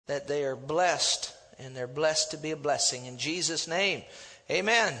that they are blessed, and they're blessed to be a blessing. In Jesus' name,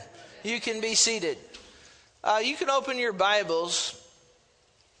 amen. You can be seated. You can open your Bibles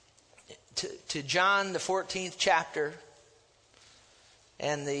to John, the 14th chapter,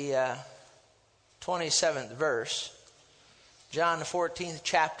 and the 27th verse. John, the 14th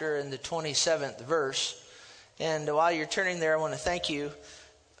chapter, and the 27th verse. And while you're turning there, I want to thank you,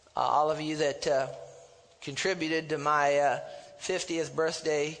 all of you that contributed to my 50th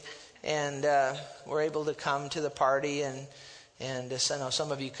birthday and were able to come to the party. And I know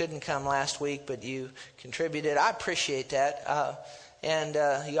some of you couldn't come last week, but you contributed. I appreciate that. And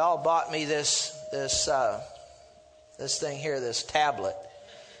you all bought me this thing here, this tablet.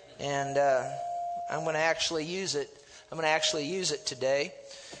 And I'm going to actually use it. I'm going to actually use it today.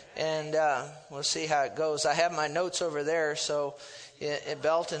 And we'll see how it goes. I have my notes over there, so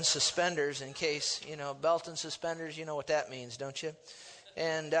belt and suspenders, in case, belt and suspenders, you know what that means, don't you?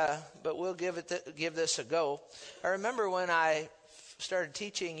 And but we'll give this a go. I remember when I started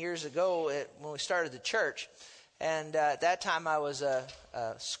teaching years ago when we started the church, and at that time I was a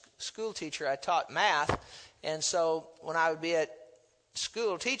school teacher. I taught math, and so when I would be at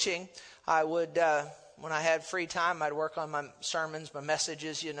school teaching, I would when I had free time, I'd work on my sermons, my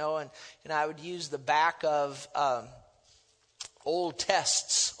messages, and I would use the back of old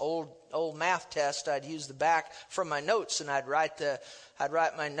tests, old math tests. I'd use the back from my notes, and I'd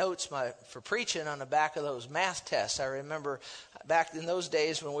write my notes for preaching on the back of those math tests. I remember back in those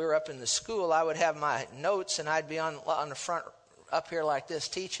days when we were up in the school, I would have my notes, and I'd be on the front up here like this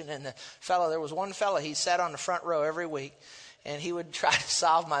teaching. And there was one fellow, he sat on the front row every week, and he would try to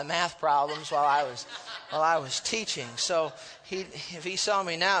solve my math problems while I was teaching. So if he saw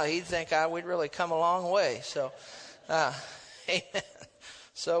me now, he'd think we'd really come a long way. So, amen.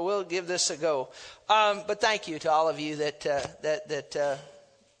 So we'll give this a go. But thank you to all of you that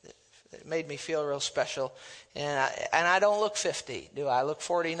made me feel real special. And I don't look 50, do I? I look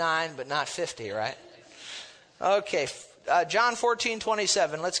 49, but not 50, right? Okay, John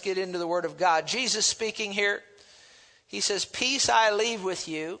 14:27. Let's get into the Word of God. Jesus speaking here. He says, "Peace I leave with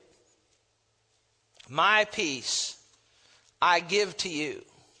you. My peace I give to you.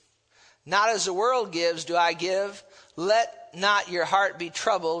 Not as the world gives do I give. Let not your heart be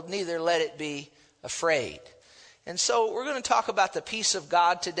troubled, neither let it be afraid." And so we're going to talk about the peace of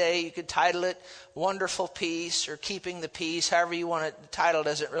God today. You could title it Wonderful Peace or Keeping the Peace. However you want it, the title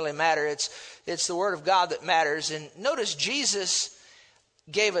doesn't really matter. It's the Word of God that matters. And notice Jesus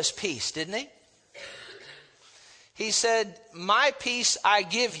gave us peace, didn't he? He said, "My peace I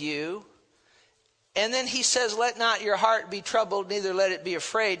give you." And then he says, "Let not your heart be troubled, neither let it be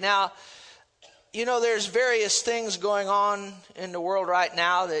afraid." Now, there's various things going on in the world right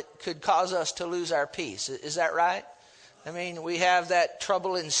now that could cause us to lose our peace. Is that right? I mean, we have that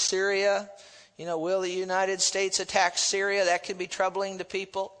trouble in Syria. Will the United States attack Syria? That could be troubling to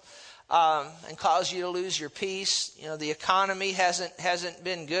people and cause you to lose your peace. The economy hasn't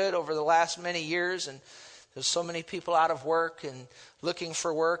been good over the last many years, and there's so many people out of work and looking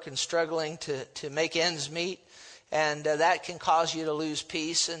for work and struggling to make ends meet. And that can cause you to lose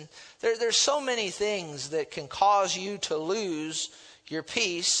peace. And there's so many things that can cause you to lose your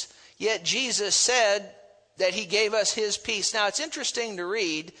peace. Yet Jesus said that he gave us his peace. Now, it's interesting to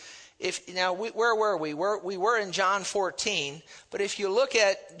read. Where were we? We were in John 14. But if you look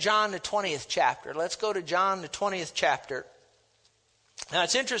at John, the 20th chapter. Let's go to John, the 20th chapter. Now,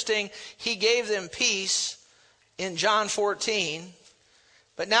 it's interesting. He gave them peace in John 14.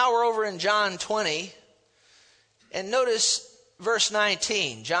 But now we're over in John 20. And notice verse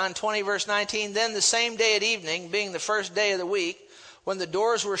 19. John 20, verse 19. "Then the same day at evening, being the first day of the week, when the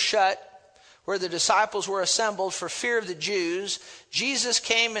doors were shut, where the disciples were assembled for fear of the Jews, Jesus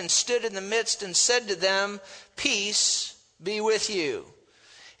came and stood in the midst and said to them, 'Peace be with you.'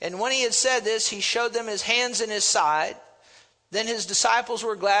 And when he had said this, he showed them his hands and his side. Then his disciples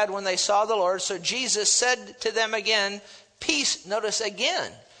were glad when they saw the Lord. So Jesus said to them again, 'Peace,' notice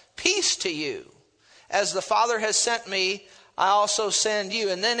again, 'peace to you. As the Father has sent me, I also send you.'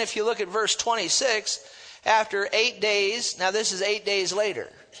 And then if you look at verse 26, after 8 days, now this is 8 days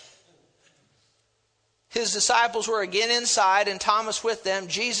later, his disciples were again inside and Thomas with them.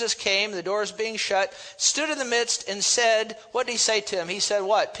 Jesus came, the doors being shut, stood in the midst and said," what did he say to him? He said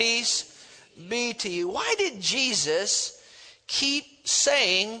what? "Peace be to you." Why did Jesus keep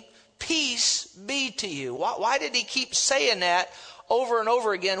saying, "Peace be to you"? Why did he keep saying that over and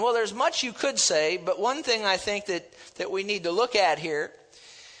over again? Well, there's much you could say, but one thing I think that we need to look at here,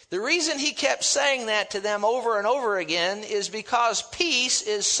 the reason he kept saying that to them over and over again is because peace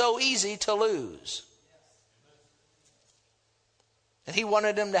is so easy to lose. And he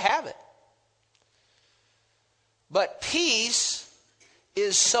wanted them to have it. But peace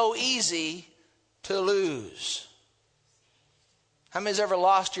is so easy to lose. How many's ever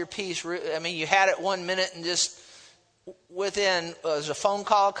lost your peace? I mean, you had it 1 minute and just within, as a phone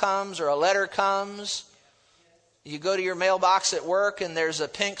call comes or a letter comes, you go to your mailbox at work and there's a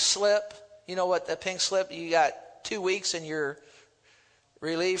pink slip. You know what the pink slip, you got 2 weeks and you're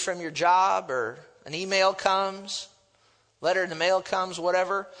relieved from your job, or an email comes, letter in the mail comes,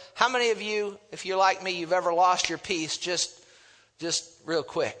 whatever. How many of you, if you're like me, you've ever lost your peace just real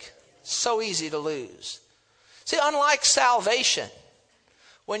quick? So easy to lose. See, unlike salvation,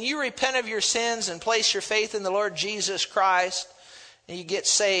 when you repent of your sins and place your faith in the Lord Jesus Christ and you get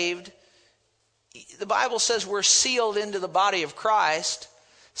saved, the Bible says we're sealed into the body of Christ.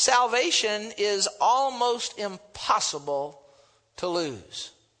 Salvation is almost impossible to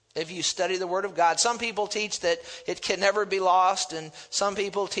lose if you study the Word of God. Some people teach that it can never be lost, and some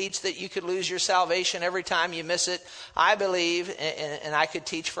people teach that you could lose your salvation every time you miss it. I believe, and I could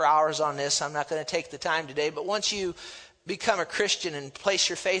teach for hours on this, I'm not going to take the time today, but once you become a Christian and place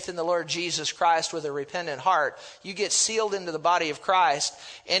your faith in the Lord Jesus Christ with a repentant heart, you get sealed into the body of Christ,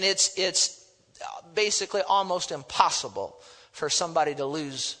 and it's basically almost impossible for somebody to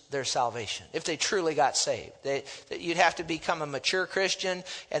lose their salvation if they truly got saved. You'd have to become a mature Christian,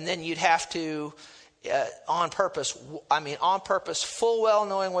 and then you'd have to, on purpose, full well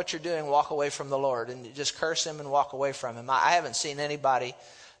knowing what you're doing, walk away from the Lord and just curse Him and walk away from Him. I haven't seen anybody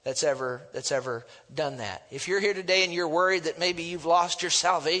that's ever done that. If you're here today and you're worried that maybe you've lost your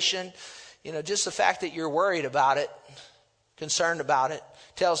salvation, just the fact that you're worried about it, concerned about it,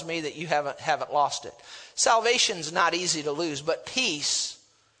 tells me that you haven't lost it. Salvation's not easy to lose, but peace,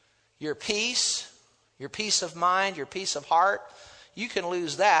 your peace of mind, your peace of heart, you can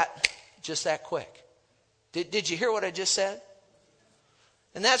lose that just that quick. Did you hear what I just said?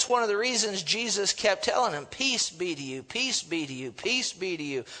 And that's one of the reasons Jesus kept telling him, peace be to you, peace be to you, peace be to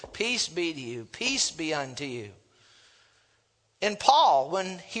you, peace be to you, peace be unto you. And Paul,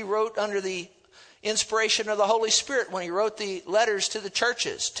 when he wrote under the inspiration of the Holy Spirit, when he wrote the letters to the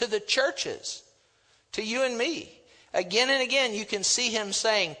churches, to you and me, again and again, you can see him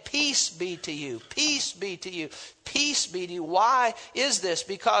saying, peace be to you, peace be to you, peace be to you. Why is this?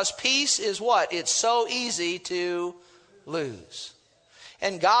 Because peace is what? It's so easy to lose.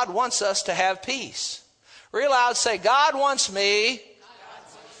 And God wants us to have peace. Real loud, say, God wants me. God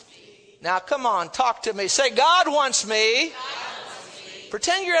wants me. Now come on, talk to me. Say, God wants me. God wants me.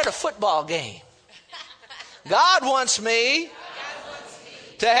 Pretend you're at a football game. God wants me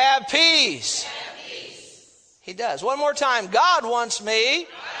to have peace. He does. One more time. God wants me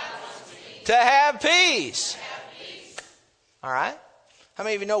to have peace. All right? How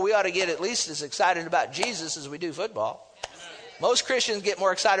many of you know we ought to get at least as excited about Jesus as we do football? Most Christians get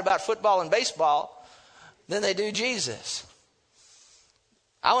more excited about football and baseball than they do Jesus.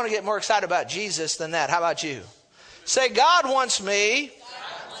 I want to get more excited about Jesus than that. How about you? Say, God wants me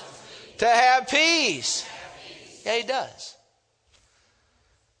to have peace. Yeah, He does.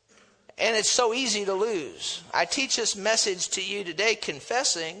 And it's so easy to lose. I teach this message to you today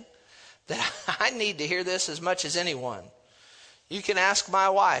confessing that I need to hear this as much as anyone. You can ask my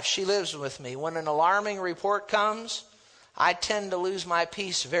wife. She lives with me. When an alarming report comes, I tend to lose my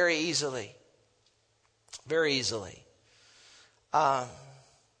peace very easily. Very easily.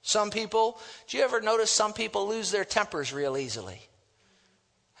 Some people, do you ever notice some people lose their tempers real easily?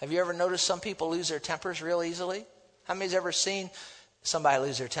 Have you ever noticed some people lose their tempers real easily? How many's ever seen somebody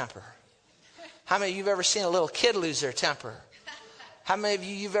lose their temper? How many of you have ever seen a little kid lose their temper? How many of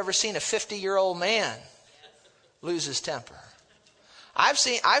you have ever seen a 50-year-old man lose his temper? I've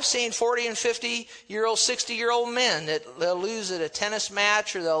seen 40 and 50-year-old, 60-year-old men that they'll lose at a tennis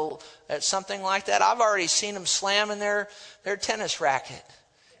match or they'll at something like that. I've already seen them slamming their tennis racket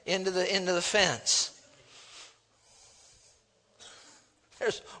into the fence.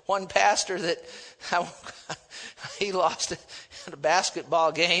 There's one pastor that he lost at a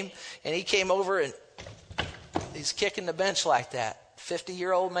basketball game, and he came over and he's kicking the bench like that.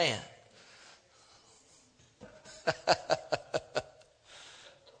 50-year-old man.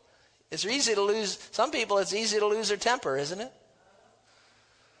 It's easy to lose. Some people, it's easy to lose their temper, isn't it?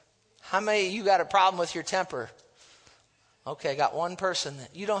 How many of you got a problem with your temper? Okay, got one person.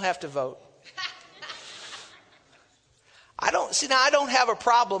 You don't have to vote. I don't have a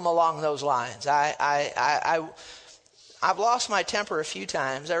problem along those lines. I've lost my temper a few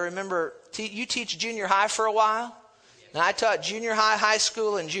times. I remember you teach junior high for a while. Now I taught junior high, high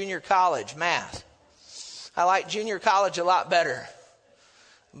school, and junior college math. I like junior college a lot better.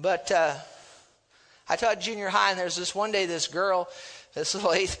 But I taught junior high, and there's this one day, this girl, this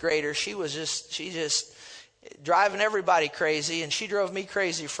little 8th grader, she just driving everybody crazy, and she drove me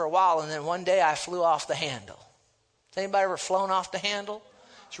crazy for a while, and then one day I flew off the handle. Anybody ever flown off the handle?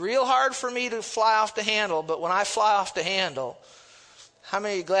 It's real hard for me to fly off the handle, but when I fly off the handle, how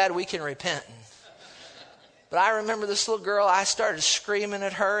many are glad we can repent? But I remember this little girl, I started screaming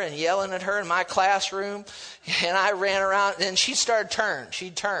at her and yelling at her in my classroom, and I ran around, and she'd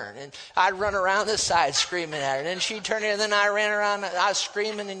turn, and I'd run around this side screaming at her, and then she'd turn, and then I ran around, I was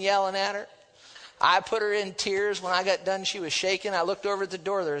screaming and yelling at her. I put her in tears. When I got done, she was shaking. I looked over at the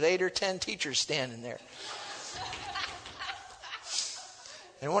door, there was 8 or 10 teachers standing there.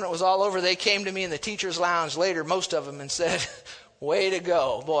 And when it was all over, they came to me in the teacher's lounge later, most of them, and said, way to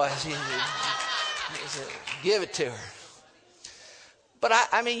go, boy. Give it to her. But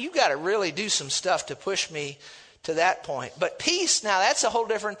I mean, you got to really do some stuff to push me to that point. But peace, now that's a whole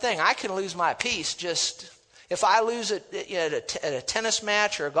different thing. I can lose my peace just, if I lose it at a tennis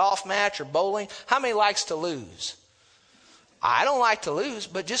match or a golf match or bowling. How many likes to lose? I don't like to lose,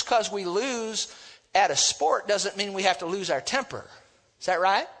 but just because we lose at a sport doesn't mean we have to lose our temper. Is that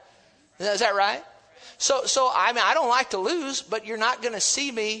right? Is that right? So I mean, I don't like to lose, but you're not going to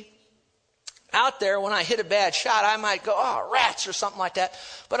see me out there when I hit a bad shot. I might go, oh, rats, or something like that.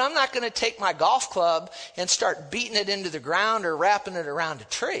 But I'm not going to take my golf club and start beating it into the ground or wrapping it around a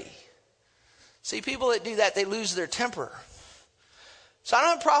tree. See, people that do that, they lose their temper. So I don't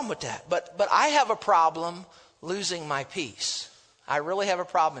have a problem with that. But I have a problem losing my peace. I really have a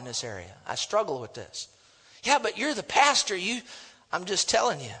problem in this area. I struggle with this. Yeah, but you're the pastor. I'm just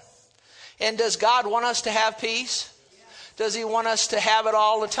telling you. And does God want us to have peace? Does he want us to have it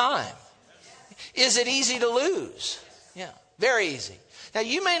all the time? Is it easy to lose? Yeah, very easy. Now,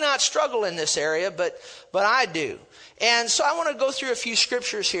 you may not struggle in this area, but I do. And so I want to go through a few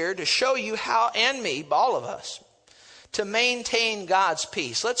scriptures here to show you how, and me, all of us, to maintain God's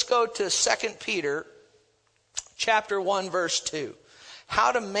peace. Let's go to 2 Peter chapter 1, verse 2.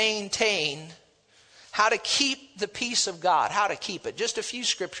 How to maintain, how to keep the peace of God, how to keep it. Just a few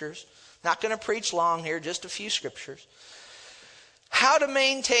scriptures. Not going to preach long here, just a few scriptures. How to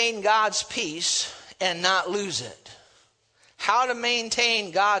maintain God's peace and not lose it. How to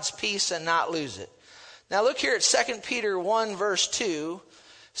maintain God's peace and not lose it. Now look here at 2 Peter 1 verse 2.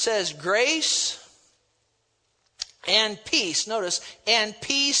 Says, grace and peace. Notice, and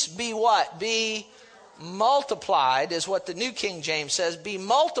peace be what? Be multiplied is what the New King James says. Be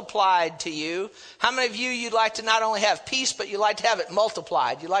multiplied to you. How many of you'd like to not only have peace, but you'd like to have it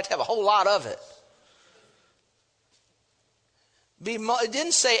multiplied? You'd like to have a whole lot of it. It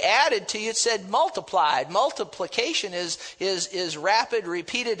didn't say added to you, it said multiplied. Multiplication is rapid,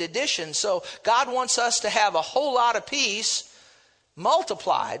 repeated addition. So God wants us to have a whole lot of peace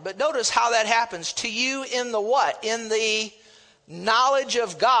multiplied. But notice how that happens to you in the what? In the knowledge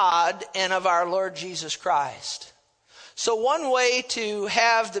of God and of our Lord Jesus Christ. So one way to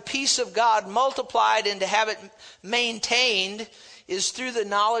have the peace of God multiplied and to have it maintained is through the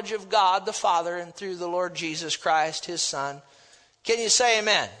knowledge of God the Father and through the Lord Jesus Christ, his Son. Can you say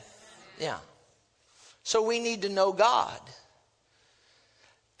amen? Yeah. So we need to know God.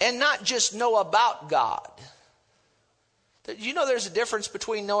 And not just know about God. You know there's a difference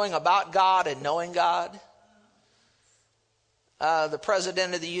between knowing about God and knowing God? The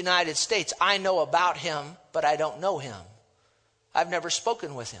President of the United States, I know about him, but I don't know him. I've never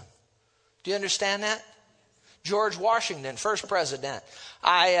spoken with him. Do you understand that? George Washington, first president.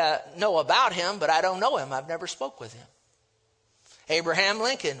 I know about him, but I don't know him. I've never spoke with him. Abraham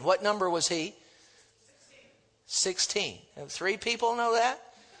Lincoln, what number was he? 16. 3 people know that?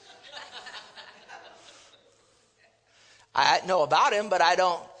 I know about him, but I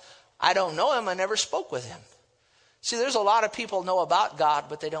don't know him. I never spoke with him. See, there's a lot of people know about God,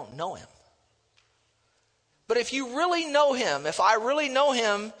 but they don't know him. But if you really know him, if I really know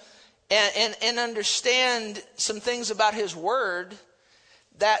him and understand some things about his word,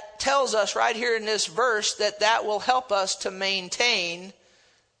 that tells us right here in this verse that will help us to maintain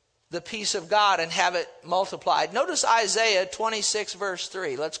the peace of God and have it multiplied. Notice Isaiah 26 verse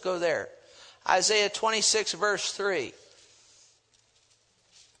 3. Let's go there. Isaiah 26 verse 3.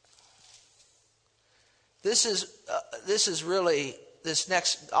 This is really,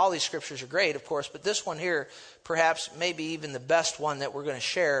 all these scriptures are great, of course, but this one here, perhaps maybe even the best one that we're going to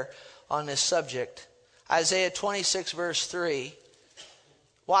share on this subject. Isaiah 26 verse 3.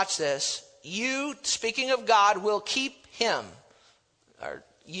 Watch this. You, speaking of God, will keep him. Or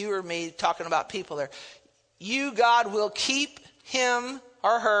you or me, talking about people there. You, God, will keep him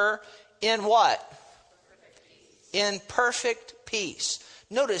or her in what? In perfect peace.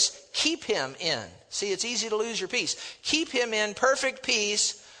 Notice, keep him in. See, it's easy to lose your peace. Keep him in perfect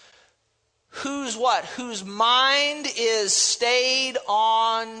peace. Whose what? Whose mind is stayed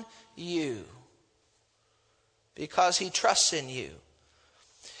on you. Because he trusts in you.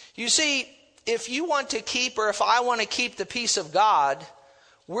 You see, if you want to keep, or if I want to keep the peace of God,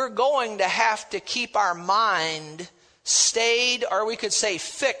 we're going to have to keep our mind stayed, or we could say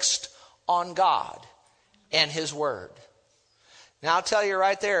fixed on God and his word. Now I'll tell you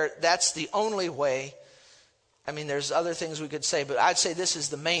right there, that's the only way. I mean, there's other things we could say, but I'd say this is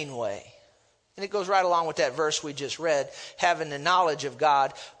the main way. And it goes right along with that verse we just read, having the knowledge of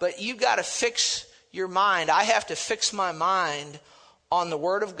God. But you've got to fix your mind. I have to fix my mind on the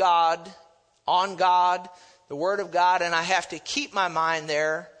word of God, on God, the word of God, and I have to keep my mind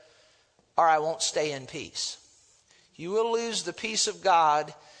there, or I won't stay in peace. You will lose the peace of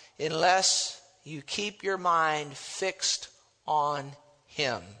God unless you keep your mind fixed on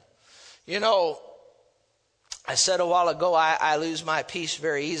him. You know, I said a while ago, I lose my peace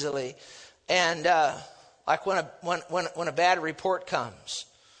very easily. And like when a bad report comes,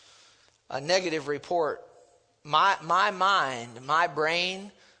 a negative report, my mind, my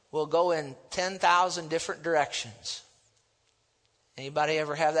brain will go in 10,000 different directions. Anybody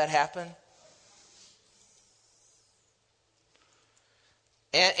ever have that happen?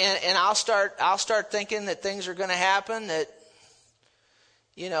 And I'll start thinking that things are going to happen that,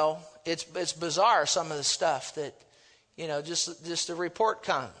 you know, it's bizarre, some of the stuff that, you know, just the report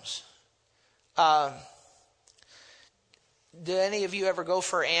comes. Do any of you ever go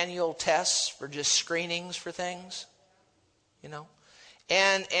for annual tests, for just screenings for things? You know,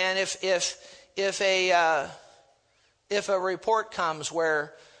 and if a report comes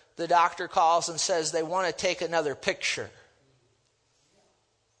where the doctor calls and says they want to take another picture.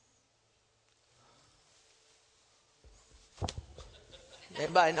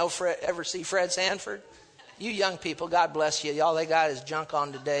 Anybody know ever see Fred Sanford? You young people, God bless you. All they got is junk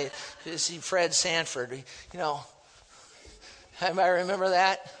on today. You see Fred Sanford, you know. Anybody remember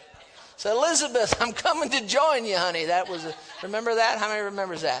that? So Elizabeth, I'm coming to join you, honey. Remember that? How many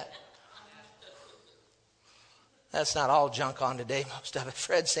remembers that? That's not all junk on today, most of it.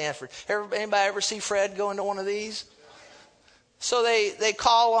 Fred Sanford. Anybody ever see Fred go into one of these? So they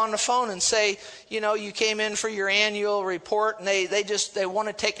call on the phone and say, you know, you came in for your annual report, and they want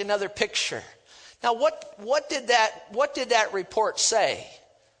to take another picture. Now, what did that report say?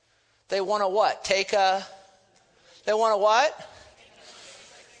 They want to what? They want to what?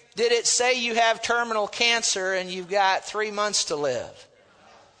 Did it say you have terminal cancer and you've got 3 months to live?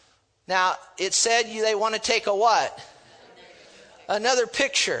 Now, it said they want to take a what? Another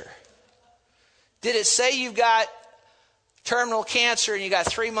picture. Did it say you've got terminal cancer and you got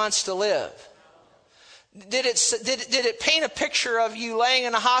 3 months to live? Did it paint a picture of you laying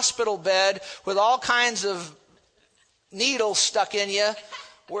in a hospital bed with all kinds of needles stuck in you,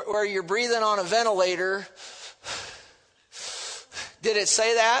 where you're breathing on a ventilator? Did it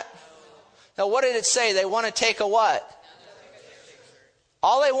say that? Now, what did it say? They want to take a what?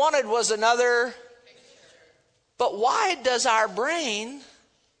 All they wanted was another. But why does our brain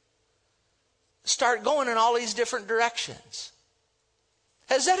start going in all these different directions?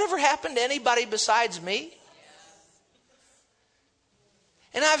 Has that ever happened to anybody besides me?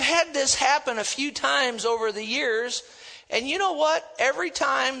 And I've had this happen a few times over the years. And you know what? Every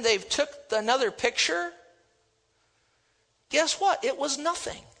time they've took another picture, guess what? It was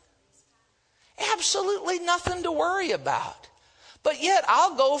nothing. Absolutely nothing to worry about. But yet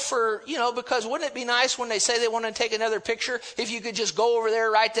I'll go for, you know, because wouldn't it be nice when they say they want to take another picture if you could just go over there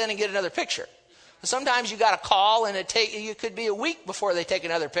right then and get another picture? Sometimes you got to call, and it could be a week before they take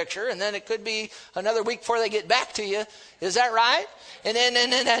another picture, and then it could be another week before they get back to you. Is that right? And then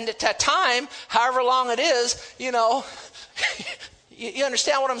at that time, however long it is, you know, you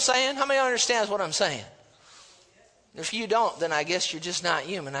understand what I'm saying? How many understands what I'm saying? If you don't, then I guess you're just not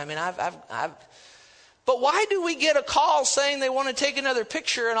human. I mean, but why do we get a call saying they want to take another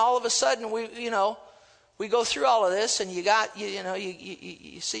picture, and all of a sudden we go through all of this, and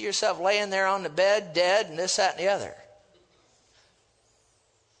you see yourself laying there on the bed dead, and this, that, and the other?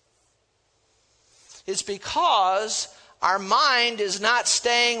 It's because our mind is not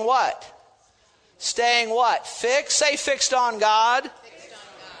staying what? Staying what? Fixed? Say fixed on God. Fixed on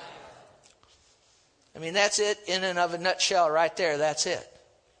God. I mean, that's it in and of a nutshell right there. That's it.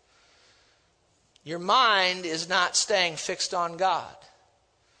 Your mind is not staying fixed on God.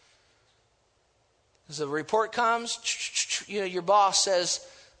 As the report comes, your boss says,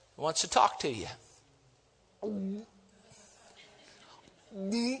 wants to talk to you.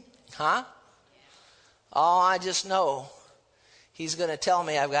 Huh? Oh, I just know he's going to tell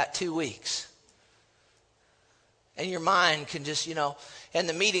me I've got 2 weeks. And your mind can just, and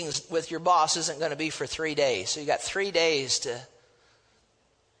the meetings with your boss isn't going to be for 3 days. So you got 3 days to,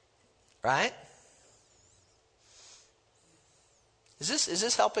 right? Is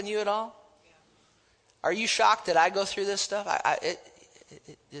this helping you at all? Are you shocked that I go through this stuff? It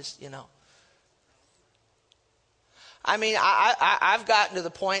just, I mean, I've gotten to the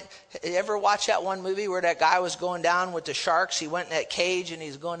point. You ever watch that one movie where that guy was going down with the sharks? He went in that cage and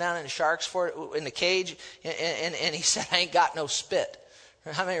he's going down in the sharks in the cage, and he said, "I ain't got no spit."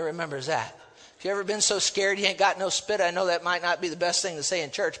 How many remembers that? If you ever been so scared you ain't got no spit? I know that might not be the best thing to say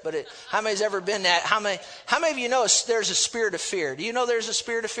in church, but how many's ever been that? How many of you know there's a spirit of fear? Do you know there's a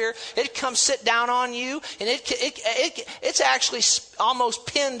spirit of fear? It comes sit down on you, and it's actually almost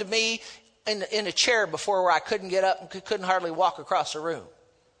pinned me in a chair before where I couldn't get up and couldn't hardly walk across the room.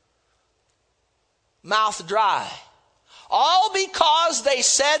 Mouth dry. All because they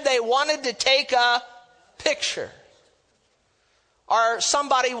said they wanted to take a picture. Or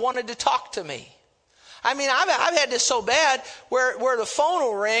somebody wanted to talk to me. I mean, I've had this so bad where the phone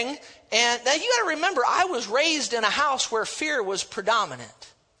will ring. And now you got to remember, I was raised in a house where fear was predominant.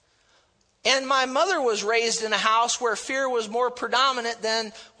 And my mother was raised in a house where fear was more predominant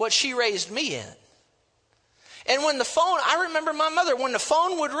than what she raised me in. And when I remember my mother, when the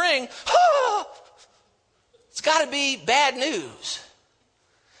phone would ring, it's got to be bad news.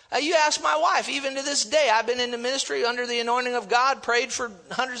 You ask my wife, even to this day, I've been in the ministry under the anointing of God, prayed for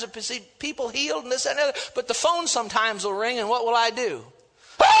hundreds of people healed and this and that. But the phone sometimes will ring, and what will I do?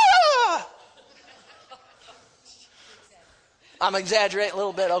 I'm exaggerating a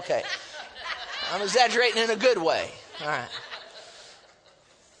little bit. Okay. I'm exaggerating in a good way. All right.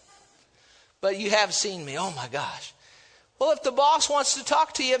 But you have seen me. Oh, my gosh. Well, if the boss wants to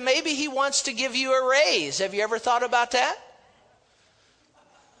talk to you, maybe he wants to give you a raise. Have you ever thought about that?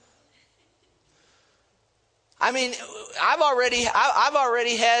 I mean, I've already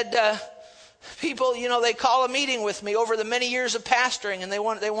had people, they call a meeting with me over the many years of pastoring, and they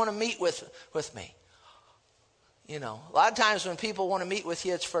want to meet with me. A lot of times when people want to meet with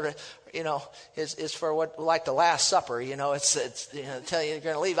you, it's for it's for what, like the Last Supper. It's tell you you're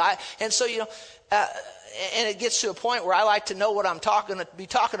going to leave. And it gets to a point where I like to know what I'm be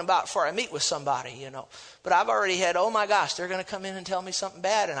talking about before I meet with somebody. But I've already had, oh my gosh, they're going to come in and tell me something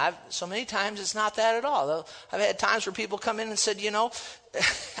bad, and so many times it's not that at all. I've had times where people come in and said,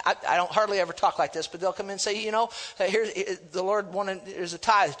 I don't hardly ever talk like this, but they'll come in and say, here's the Lord wanted, there's a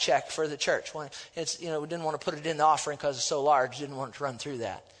tithe check for the church. We didn't want to put it in the offering because it's so large, didn't want it to run through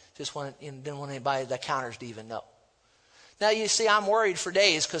that. Didn't want anybody at the counters to even know. Now you see, I'm worried for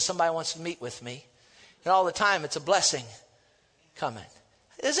days because somebody wants to meet with me. And all the time, it's a blessing coming.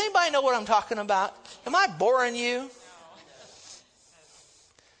 Does anybody know what I'm talking about? Am I boring you?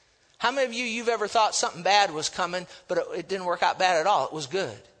 How many of you've ever thought something bad was coming, but it didn't work out bad at all? It was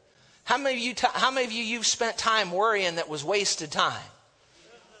good. How many of you've spent time worrying that was wasted time?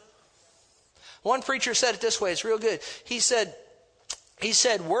 One preacher said it this way. It's real good. He said,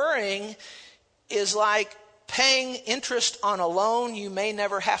 worrying is like paying interest on a loan you may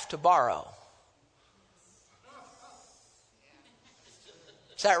never have to borrow.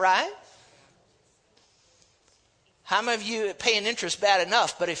 Is that right? How many of you paying interest bad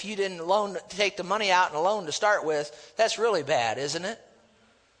enough, but if you didn't take the money out in a loan to start with, that's really bad, isn't it?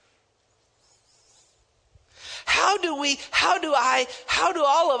 How do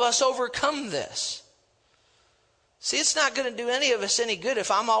all of us overcome this? See, it's not going to do any of us any good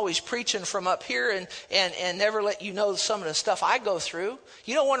if I'm always preaching from up here and never let you know some of the stuff I go through.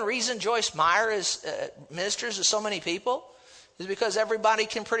 You know, one reason Joyce Meyer ministers to so many people is because everybody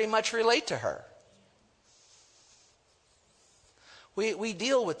can pretty much relate to her. We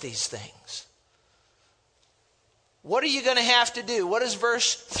deal with these things. What are you going to have to do? What does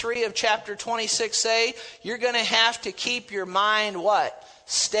verse 3 of chapter 26 say? You're going to have to keep your mind what?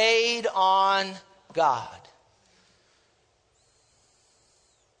 Stayed on God.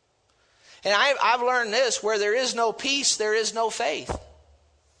 And I've learned this, where there is no peace, there is no faith.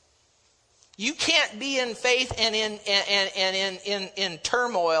 You can't be in faith and in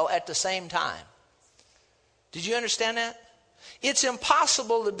turmoil at the same time. Did you understand that? It's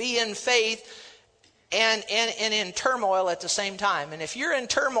impossible to be in faith and in turmoil at the same time. And if you're in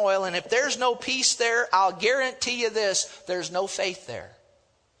turmoil and if there's no peace there, I'll guarantee you this, there's no faith there.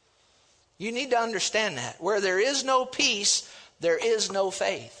 You need to understand that. Where there is no peace, there is no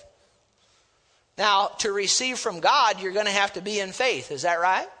faith. Now, to receive from God, you're going to have to be in faith. Is that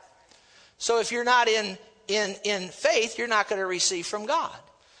right? So if you're not in faith, you're not going to receive from God.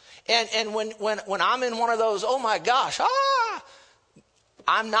 And when I'm in one of those, oh my gosh,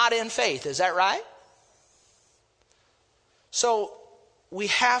 I'm not in faith. Is that right? So we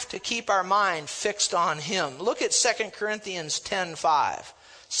have to keep our mind fixed on him. Look at 2 Corinthians 10:5.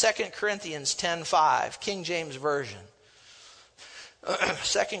 2 Corinthians 10:5, King James Version.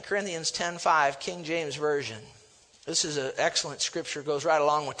 2 Corinthians 10:5, King James Version. This is an excellent scripture, goes right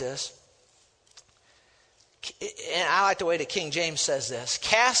along with this. And I like the way the King James says this.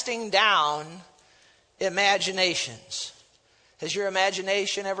 Casting down imaginations. Has your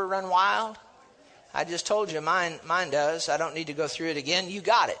imagination ever run wild? I just told you mine does. I don't need to go through it again. You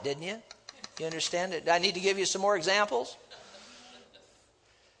got it, didn't you? You understand it? I need to give you some more examples.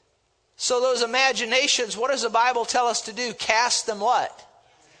 So those imaginations, what does the Bible tell us to do? Cast them what?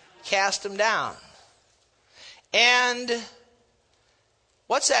 Cast them down. And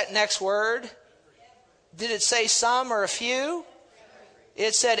what's that next word? Did it say some or a few?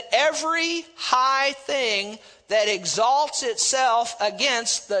 It said every high thing that exalts itself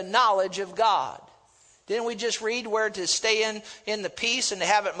against the knowledge of God. Didn't we just read where to stay in the peace and to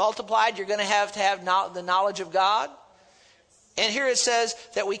have it multiplied, you're going to have the knowledge of God? And here it says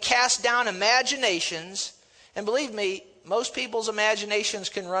that we cast down imaginations. And believe me, most people's imaginations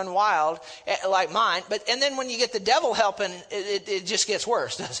can run wild, like mine. And then when you get the devil helping, it just gets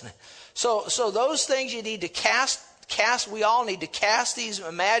worse, doesn't it? So those things you need to cast. We all need to cast these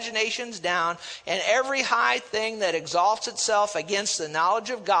imaginations down, and every high thing that exalts itself against the knowledge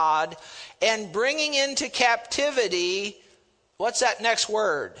of God, and bringing into captivity, what's that next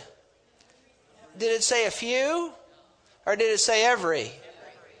word? Did it say a few? Or did it say every?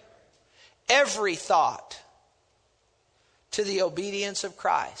 Every thought to the obedience of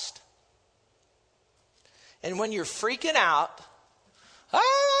Christ. And when you're freaking out,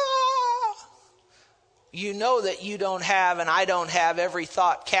 you know that you don't have, and I don't have, every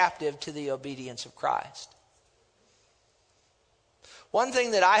thought captive to the obedience of Christ. One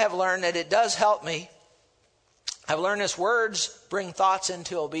thing that I have learned that it does help me, I've learned this: words bring thoughts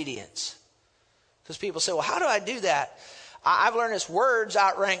into obedience. Because people say, well, how do I do that? I've learned this: words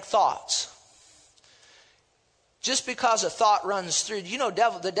outrank thoughts. Just because a thought runs through,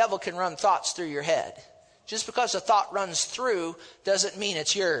 the devil can run thoughts through your head. Just because a thought runs through doesn't mean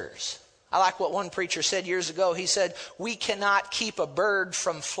it's yours. I like what one preacher said years ago. He said, we cannot keep a bird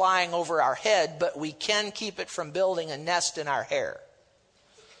from flying over our head, but we can keep it from building a nest in our hair.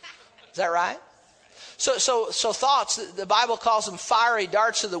 Is that right? So thoughts, the Bible calls them fiery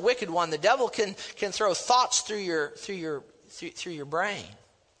darts of the wicked one. The devil can throw thoughts through your brain.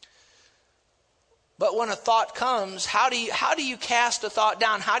 But when a thought comes, how do you cast a thought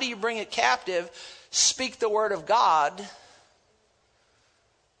down? How do you bring it captive? Speak the word of God.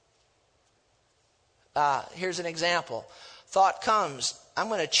 Here's an example. Thought comes, I'm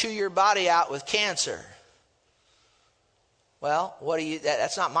going to chew your body out with cancer. Well,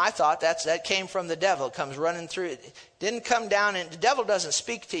 that's not my thought. That came from the devil. It comes running through. It didn't come down, and the devil doesn't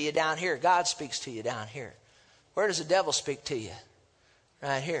speak to you down here. God speaks to you down here. Where does the devil speak to you?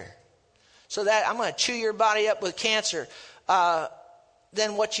 Right here. So that I'm going to chew your body up with cancer.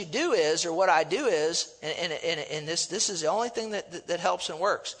 Then what you do is, or what I do is, and this is the only thing that helps and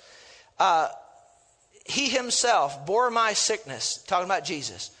works. He himself bore my sickness, talking about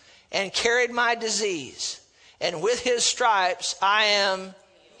Jesus, and carried my disease. And with his stripes, I am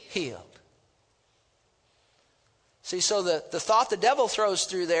healed. See, so the thought the devil throws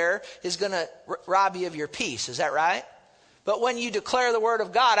through there is going to rob you of your peace. Is that right? But when you declare the word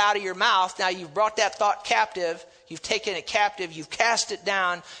of God out of your mouth, now you've brought that thought captive, you've taken it captive, you've cast it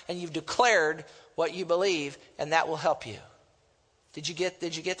down, and you've declared what you believe, and that will help you. Did you get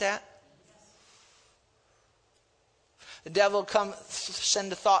that? The devil will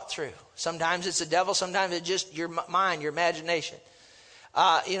send a thought through. Sometimes it's the devil. Sometimes it's just your mind, your imagination.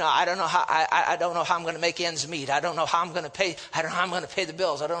 I don't know how. I don't know how I'm going to make ends meet. I don't know how I'm going to pay. I don't know how I'm going to pay the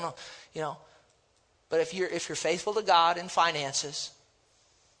bills. I don't know. But if you're faithful to God in finances,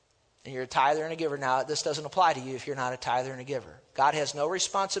 and you're a tither and a giver, now this doesn't apply to you if you're not a tither and a giver. God has no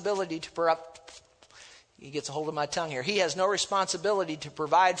responsibility to He gets a hold of my tongue here. He has no responsibility to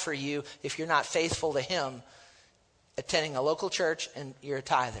provide for you if you're not faithful to Him, attending a local church, and you're a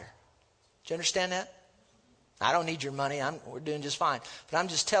tither. Do you understand that? I don't need your money. We're doing just fine. But I'm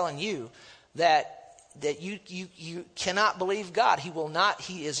just telling you that you cannot believe God.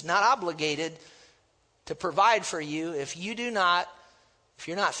 He is not obligated to provide for you if you're not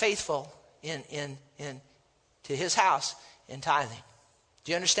faithful to His house in tithing.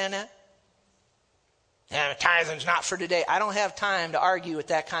 Do you understand that? Yeah, tithing's not for today. I don't have time to argue with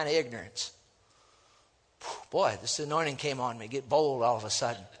that kind of ignorance. Boy, this anointing came on me. Get bold all of a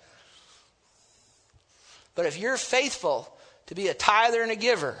sudden. But if you're faithful to be a tither and a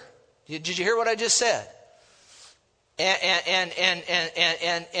giver. Did you hear what I just said? And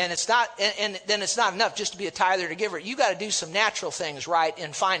it's not, and then it's not enough just to be a tither and a giver. You got to do some natural things right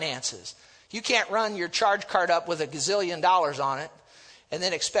in finances. You can't run your charge card up with $1 gazillion on it and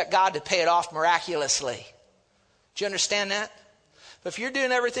then expect God to pay it off miraculously. Do you understand that? But if you're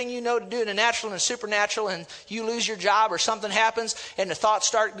doing everything you know to do in the natural and the supernatural, and you lose your job or something happens and the thoughts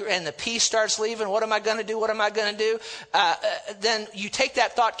start and the peace starts leaving, what am I going to do? What am I going to do? Then you take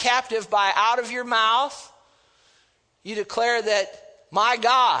that thought captive by out of your mouth. You declare that my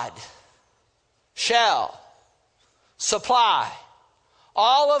God shall supply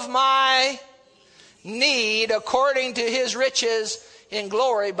all of my need according to his riches in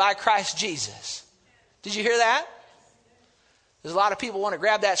glory by Christ Jesus. Did you hear that? There's a lot of people want to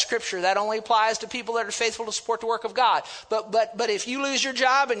grab that scripture. That only applies to people that are faithful to support the work of God. But if you lose your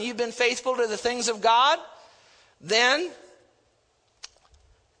job and you've been faithful to the things of God, then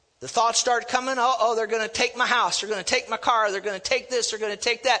the thoughts start coming. Oh, they're going to take my house. They're going to take my car. They're going to take this. They're going to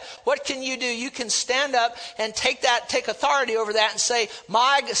take that. What can you do? You can stand up and take authority over that and say,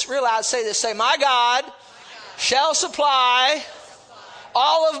 say, my God shall supply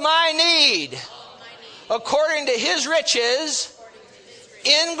all of my need according to his riches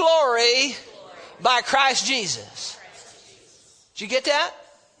in glory by Christ Jesus. Did you get that?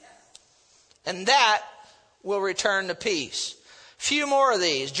 And that will return to peace. Few more of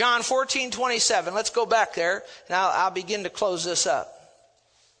these. John 14:27. Let's go back there, and I'll begin to close this up.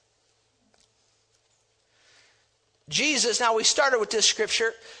 Jesus, now we started with this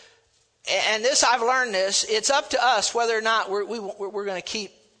scripture, and this, I've learned this, it's up to us whether or not we're going to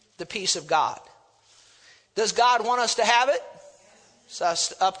keep the peace of God. Does God want us to have it? It's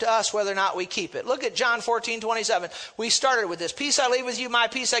up to us whether or not we keep it. Look at John 14:27. We started with this. Peace I leave with you, my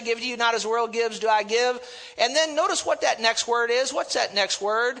peace I give to you, not as the world gives do I give. And then notice what that next word is. What's that next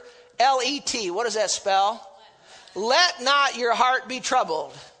word? L-E-T. What does that spell? Let not your heart be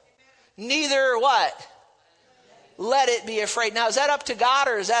troubled. Neither what? Let it be afraid. Now, is that up to God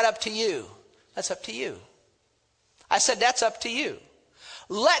or is that up to you? That's up to you. I said that's up to you.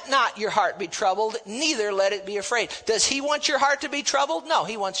 Let not your heart be troubled, neither let it be afraid. Does he want your heart to be troubled? No,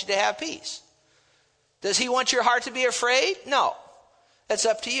 he wants you to have peace. Does he want your heart to be afraid? No. That's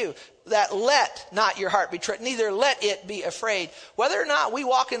up to you. That let not your heart be troubled, neither let it be afraid. Whether or not we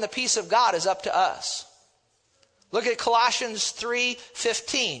walk in the peace of God is up to us. Look at Colossians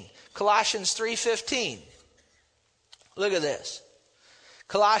 3:15. Colossians 3:15. Look at this.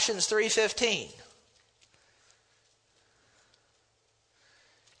 Colossians 3:15.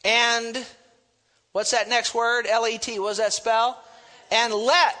 And what's that next word? L-E-T. What does that spell? And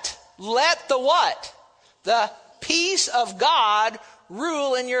let the what? The peace of God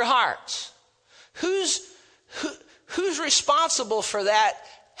rule in your hearts. Who's responsible for that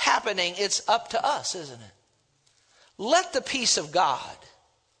happening? It's up to us, isn't it? Let the peace of God.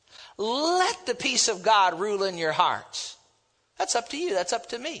 Let the peace of God rule in your hearts. That's up to you. That's up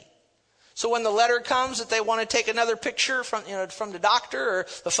to me. So when the letter comes that they want to take another picture from the doctor, or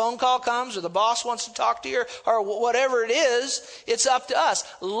the phone call comes, or the boss wants to talk to you, or whatever it is, it's up to us.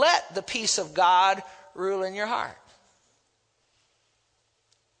 Let the peace of God rule in your heart.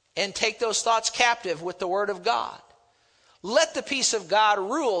 And take those thoughts captive with the word of God. Let the peace of God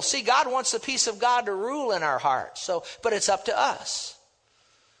rule. See, God wants the peace of God to rule in our hearts. But it's up to us.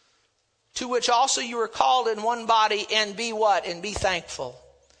 To which also you were called in one body, and be what? And be thankful.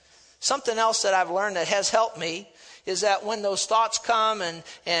 Something else that I've learned that has helped me is that when those thoughts come and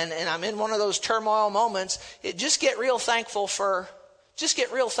I'm in one of those turmoil moments, just get real thankful for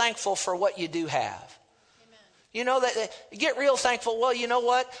what you do have. Amen. You know, that get real thankful. Well, you know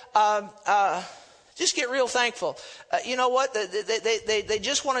what? Just get real thankful. You know what? They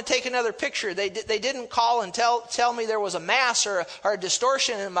just want to take another picture. They didn't call and tell me there was a mass or a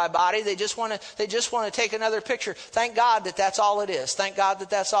distortion in my body. They just want to take another picture. Thank God that that's all it is. Thank God that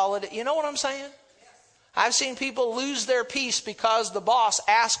that's all it is. You know what I'm saying? I've seen people lose their peace because the boss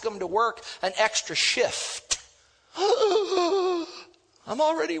asked them to work an extra shift. I'm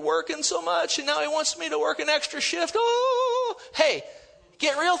already working so much, and now he wants me to work an extra shift. Oh, hey.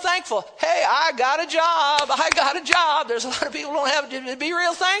 Get real thankful. Hey, I got a job. There's a lot of people who don't have it. Be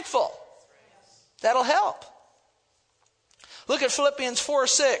real thankful. That'll help. Look at Philippians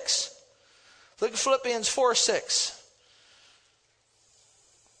 4:6. Look at Philippians 4:6.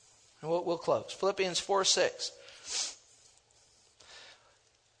 And we'll close. Philippians 4:6.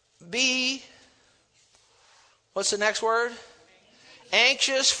 Be, what's the next word?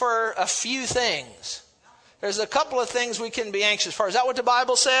 Anxious for a few things. There's a couple of things we can be anxious for. Is that what the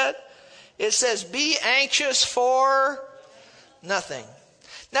Bible said? It says, be anxious for nothing.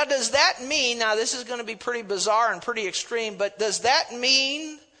 Now, does that mean, now this is going to be pretty bizarre and pretty extreme, but does that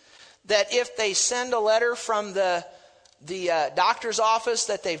mean that if they send a letter from the doctor's office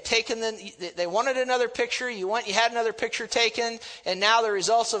that they've taken, they wanted another picture, you had another picture taken, and now the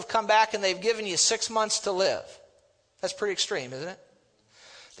results have come back and they've given you 6 months to live? That's pretty extreme, isn't it?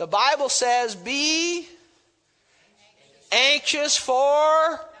 The Bible says, be anxious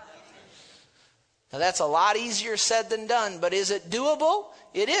for... Now that's a lot easier said than done, but is it doable?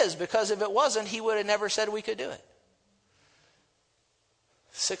 It is, because if it wasn't, he would have never said we could do it.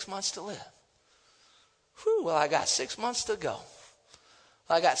 6 months to live. Whew, well, I got 6 months to go.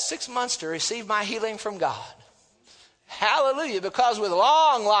 I got 6 months to receive my healing from God. Hallelujah, because with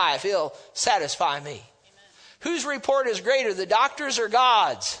long life, he'll satisfy me. Amen. Whose report is greater, the doctor's or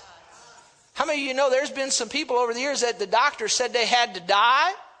God's? How many of you know there's been some people over the years that the doctor said they had to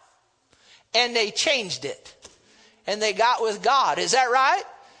die, and they changed it. And they got with God. Is that right?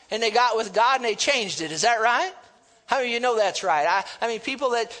 And they got with God and they changed it. Is that right? How many of you know that's right? I mean, people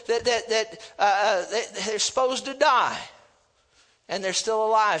that they're supposed to die, and they're still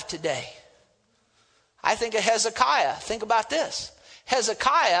alive today. I think of Hezekiah. Think about this.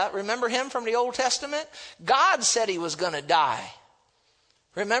 Hezekiah, remember him from the Old Testament? God said he was going to die.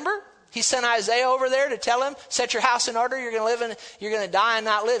 Remember? He sent Isaiah over there to tell him, set your house in order, you're going to live and you're going to die and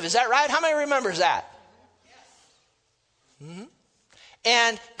not live. Is that right? How many remembers that? Mm-hmm.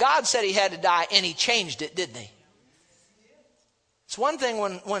 And God said he had to die, and he changed it, didn't he? It's one thing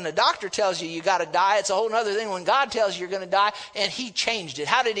when the doctor tells you you got to die. It's a whole other thing when God tells you you're going to die, and he changed it.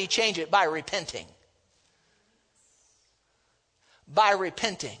 How did he change it? By repenting. By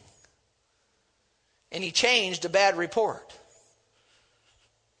repenting. And he changed a bad report.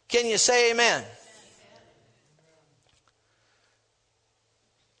 Can you say amen?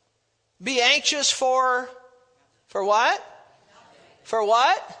 Be anxious for what? For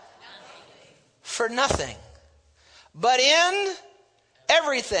what? For nothing. But in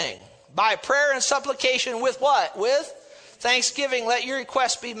everything, by prayer and supplication, with what? With thanksgiving, let your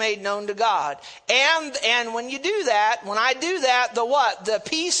requests be made known to God. And when you do that, when I do that, the what? The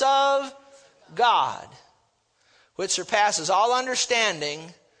peace of God, which surpasses all understanding,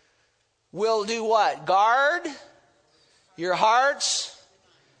 will do what? Guard your hearts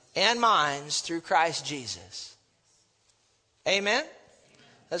and minds through Christ Jesus. Amen?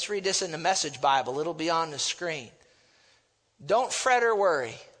 Let's read this in the Message Bible. It'll be on the screen. Don't fret or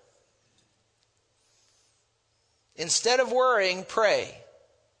worry. Instead of worrying, pray.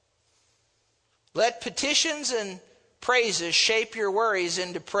 Let petitions and praises shape your worries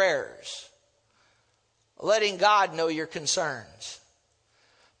into prayers, letting God know your concerns.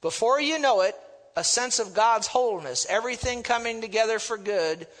 Before you know it, a sense of God's wholeness, everything coming together for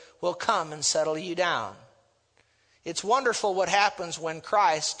good, will come and settle you down. It's wonderful what happens when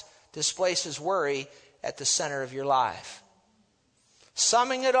Christ displaces worry at the center of your life.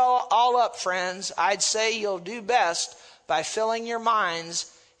 Summing it all up, friends, I'd say you'll do best by filling your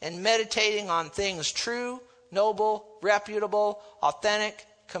minds and meditating on things true, noble, reputable, authentic,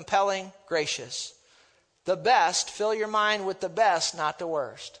 compelling, gracious. The best, fill your mind with the best, not the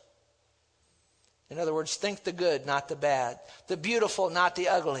worst. In other words, think the good, not the bad. The beautiful, not the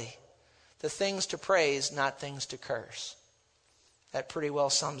ugly. The things to praise, not things to curse. That pretty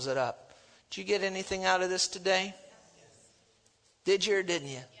well sums it up. Did you get anything out of this today? Did you or didn't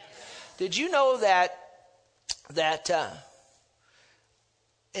you? Did you know that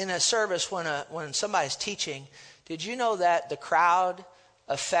in a service when somebody's teaching, did you know that the crowd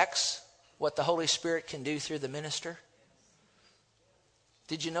affects what the Holy Spirit can do through the minister?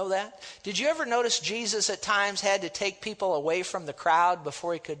 Did you know that? Did you ever notice Jesus at times had to take people away from the crowd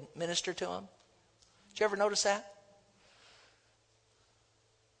before he could minister to them? Did you ever notice that?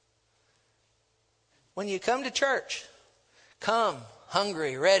 When you come to church, come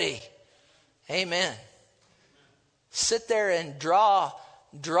hungry, ready. Amen. Sit there and draw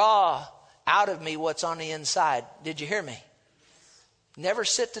out of me what's on the inside. Did you hear me? Never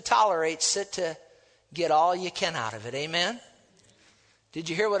sit to tolerate, sit to get all you can out of it. Amen. Did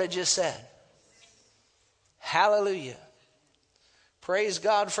you hear what I just said? Hallelujah. Praise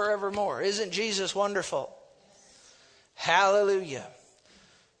God forevermore. Isn't Jesus wonderful? Hallelujah.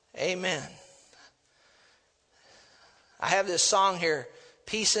 Amen. I have this song here,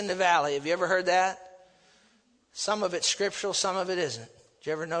 Peace in the Valley. Have you ever heard that? Some of it's scriptural, some of it isn't. Did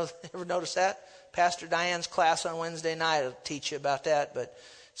you ever notice that? Pastor Diane's class on Wednesday night will teach you about that. But it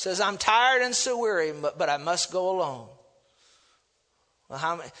says, I'm tired and so weary, but I must go alone.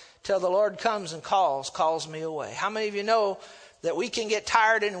 Well, till the Lord comes and calls me away. How many of you know that we can get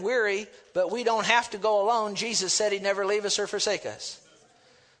tired and weary, but we don't have to go alone. Jesus said he'd never leave us or forsake us.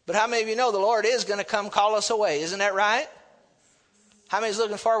 But how many of you know the Lord is going to come call us away? Isn't that right? How many is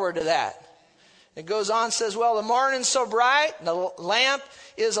looking forward to that? It goes on, says, well, the morning's so bright, the lamp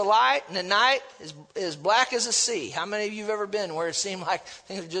is a light, and the night is black as a sea. How many of you have ever been where it seemed like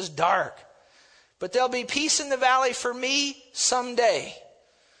things are just dark? But there'll be peace in the valley for me someday.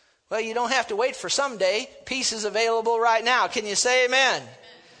 Well, you don't have to wait for someday. Peace is available right now. Can you say amen? Amen.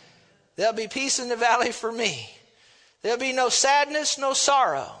 There'll be peace in the valley for me. There'll be no sadness, no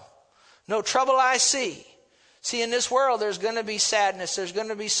sorrow, no trouble I see. See, in this world, there's going to be sadness. There's going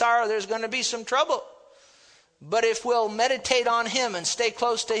to be sorrow. There's going to be some trouble. But if we'll meditate on him and stay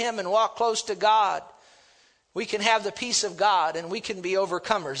close to him and walk close to God, we can have the peace of God and we can be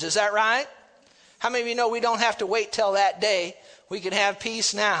overcomers. Is that right? How many of you know we don't have to wait till that day? We can have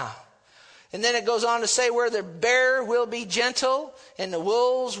peace now. And then it goes on to say, where the bear will be gentle and the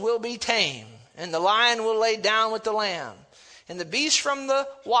wolves will be tame, and the lion will lay down with the lamb, and the beast from the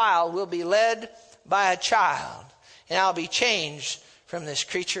wild will be led by a child, and I'll be changed from this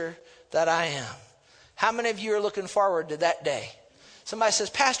creature that I am. How many of you are looking forward to that day? Somebody says,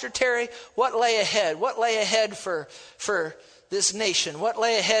 Pastor Terry, what lay ahead? What lay ahead for this nation? What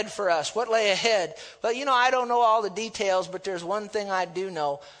lay ahead for us? What lay ahead? Well, you know, I don't know all the details, but there's one thing I do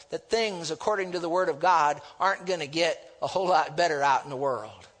know, that things, according to the Word of God, aren't going to get a whole lot better out in the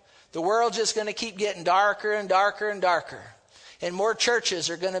world. The world's just going to keep getting darker and darker and darker. And more churches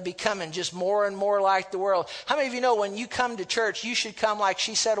are going to be coming just more and more like the world. How many of you know when you come to church, you should come, like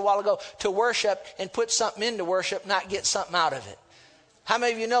she said a while ago, to worship and put something into worship, not get something out of it? How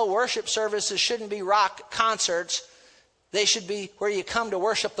many of you know worship services shouldn't be rock concerts? They should be where you come to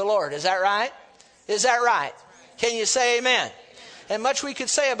worship the Lord. Is that right? Is that right? Can you say amen? And much we could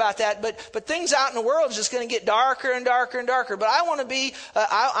say about that, but things out in the world is just going to get darker and darker and darker. But I want to be,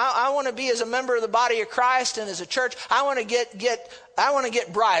 I want to be as a member of the body of Christ and as a church. I want to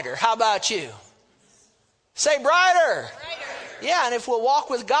get brighter. How about you? Say brighter. Yeah, and if we'll walk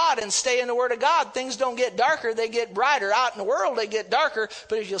with God and stay in the Word of God, things don't get darker, they get brighter. Out in the world, they get darker,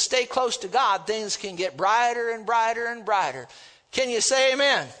 but if you'll stay close to God, things can get brighter and brighter and brighter. Can you say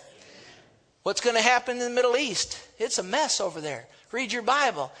amen? What's going to happen in the Middle East? It's a mess over there. Read your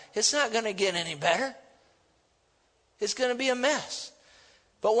Bible. It's not going to get any better. It's going to be a mess.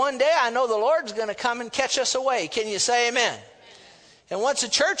 But one day I know the Lord's going to come and catch us away. Can you say amen? And once the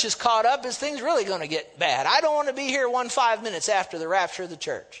church is caught up, is things really going to get bad? I don't want to be here 5 minutes after the rapture of the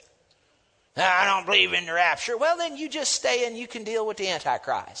church. I don't believe in the rapture. Well, then you just stay and you can deal with the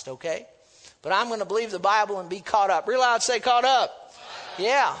Antichrist, okay? But I'm going to believe the Bible and be caught up. Real loud, say caught up.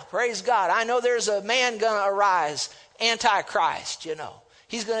 Yeah, praise God. I know there's a man going to arise, Antichrist, you know.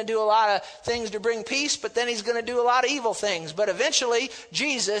 He's going to do a lot of things to bring peace, but then he's going to do a lot of evil things. But eventually,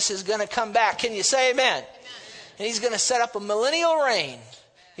 Jesus is going to come back. Can you say amen? And he's going to set up a millennial reign.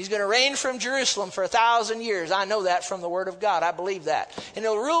 He's going to reign from Jerusalem for 1,000 years. I know that from the Word of God. I believe that. And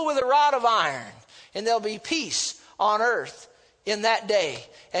he'll rule with a rod of iron. And there'll be peace on earth in that day.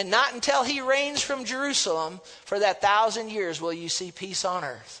 And not until he reigns from Jerusalem for that 1,000 years will you see peace on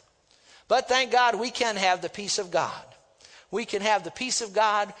earth. But thank God we can have the peace of God. We can have the peace of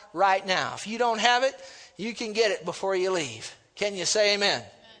God right now. If you don't have it, you can get it before you leave. Can you say amen?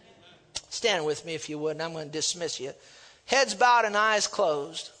 Stand with me if you would, and I'm going to dismiss you. Heads bowed and eyes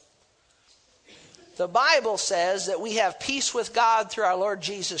closed. The Bible says that we have peace with God through our Lord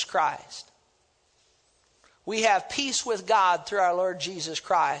Jesus Christ. We have peace with God through our Lord Jesus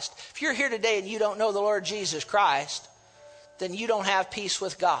Christ. If you're here today and you don't know the Lord Jesus Christ, then you don't have peace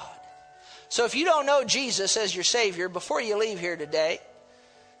with God. So if you don't know Jesus as your Savior, before you leave here today,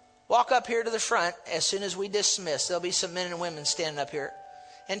 walk up here to the front as soon as we dismiss. There'll be some men and women standing up here.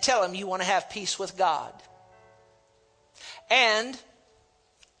 And tell them you want to have peace with God. And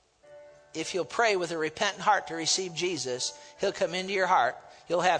if you'll pray with a repentant heart to receive Jesus, he'll come into your heart. You'll have